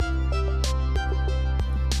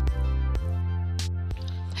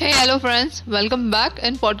Hello friends, welcome back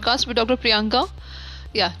in podcast with Dr. Priyanka.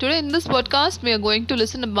 Today in this podcast we are going to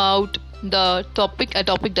listen about the topic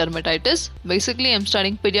atopic dermatitis. Basically, I'm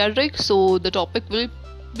studying pediatrics, so the topic will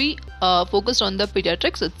be focused on the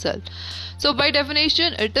pediatrics itself. So by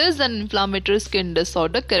definition, it is an inflammatory skin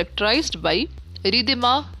disorder characterized by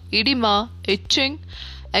erythema, edema, itching,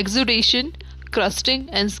 exudation,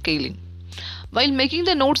 crusting and scaling. While making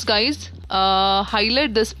the notes, guys,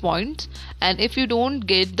 highlight this point, and if you don't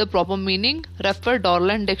get the proper meaning, refer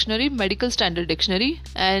Dorland Dictionary, Medical Standard Dictionary,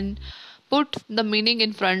 and put the meaning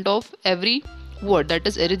in front of every word, that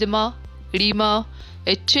is erythema, edema,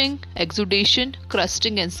 itching, exudation,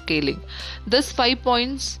 crusting and scaling. These 5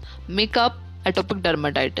 points make up atopic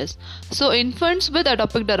dermatitis. So infants with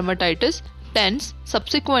atopic dermatitis tends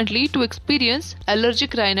subsequently to experience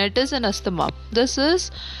allergic rhinitis and asthma. This is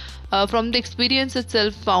from the experience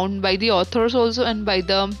itself found by the authors also and by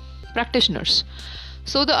the practitioners.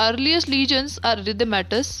 So the earliest lesions are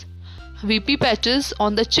erythematous, VP patches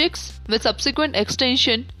on the cheeks with subsequent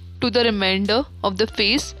extension to the remainder of the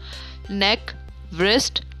face, neck,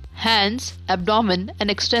 wrist, hands, abdomen and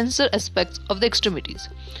extensor aspects of the extremities.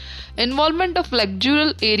 Involvement of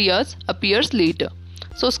flexural areas appears later.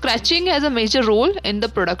 So scratching has a major role in the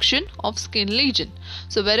production of skin lesion.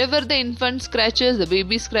 So wherever the infant scratches, the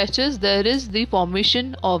baby scratches, there is the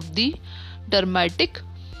formation of the dermatic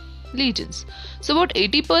lesions. So about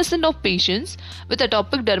 80% of patients with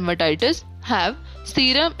atopic dermatitis have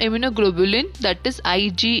serum immunoglobulin, that is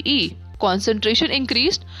IgE, concentration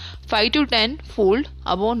increased 5 to 10 fold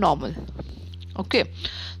above normal. Okay,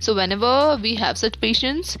 so whenever we have such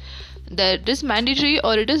patients, that is mandatory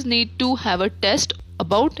or it is need to have a test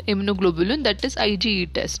about immunoglobulin, that is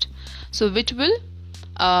IgE test, so which will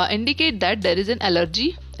indicate that there is an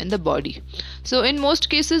allergy in the body. So in most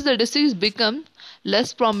cases the disease becomes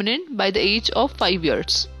less prominent by the age of 5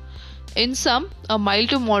 years. In some, a mild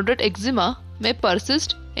to moderate eczema may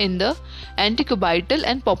persist in the antecubital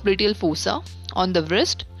and popliteal fossa, on the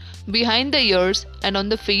wrist, behind the ears and on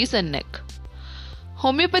the face and neck.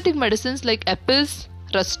 Homeopathic medicines like Apis,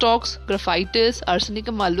 Rustox, Graphitis,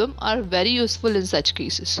 Arsenicum albuum are very useful in such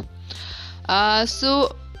cases. Guys,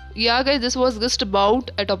 this was just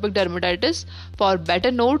about atopic dermatitis. For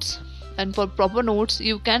better notes and for proper notes,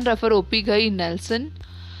 you can refer OP Ghai Nelson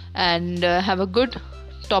and have a good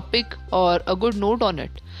topic or a good note on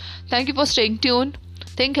it. Thank you for staying tuned.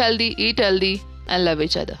 Think healthy, eat healthy and love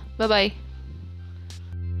each other. Bye bye.